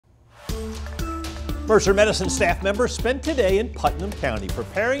Mercer Medicine staff members spent today in Putnam County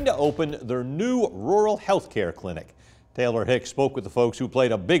preparing to open their new rural health care clinic. Taylor Hicks spoke with the folks who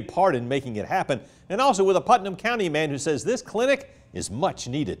played a big part in making it happen, and also with a Putnam County man who says this clinic is much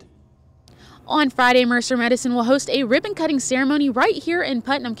needed. On Friday, Mercer Medicine will host a ribbon-cutting ceremony right here in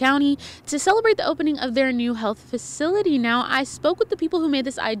Putnam County to celebrate the opening of their new health facility. Now, I spoke with the people who made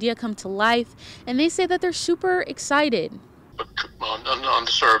this idea come to life, and they say that they're super excited.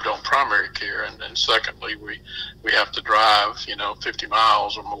 Underserved on primary care, and secondly, we have to drive 50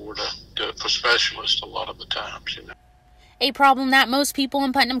 miles or more for specialists a lot of the times. A problem that most people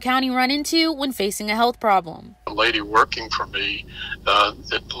in Putnam County run into when facing a health problem. A lady working for me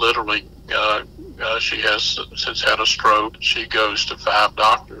that literally she has had a stroke. She goes to 5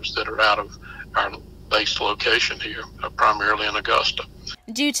 doctors that are out of our base location here, primarily in Augusta.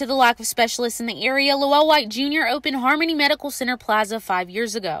 Due to the lack of specialists in the area, Lowell White Jr. opened Harmony Medical Center Plaza 5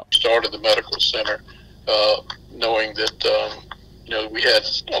 years ago. Started the medical center knowing that we had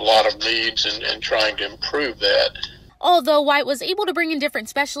a lot of needs and trying to improve that. Although White was able to bring in different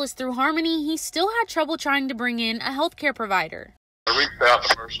specialists through Harmony, he still had trouble trying to bring in a healthcare provider. I reached out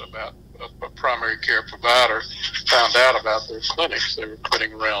to Mercer about a primary care provider, found out about their clinics they were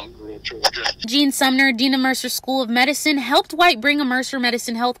putting around rural Georgia. Gene Sumner, Dean of Mercer School of Medicine, helped White bring a Mercer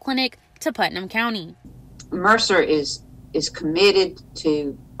Medicine Health Clinic to Putnam County. Mercer is committed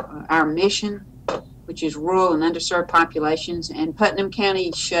to our mission, which is rural and underserved populations, and Putnam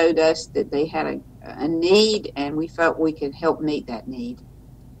County showed us that they had a need, and we felt we could help meet that need.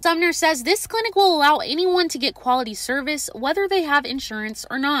 Sumner says this clinic will allow anyone to get quality service, whether they have insurance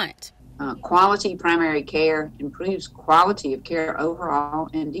or not. Quality primary care improves quality of care overall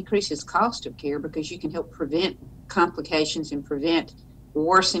and decreases cost of care because you can help prevent complications and prevent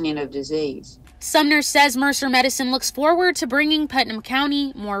worsening of disease. Sumner says Mercer Medicine looks forward to bringing Putnam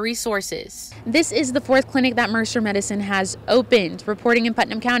County more resources. This is the 4th clinic that Mercer Medicine has opened. Reporting in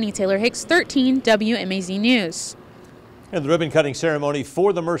Putnam County, Taylor Hicks, 13 WMAZ News. And the ribbon cutting ceremony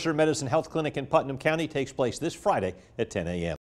for the Mercer Medicine Health Clinic in Putnam County takes place this Friday at 10 a.m.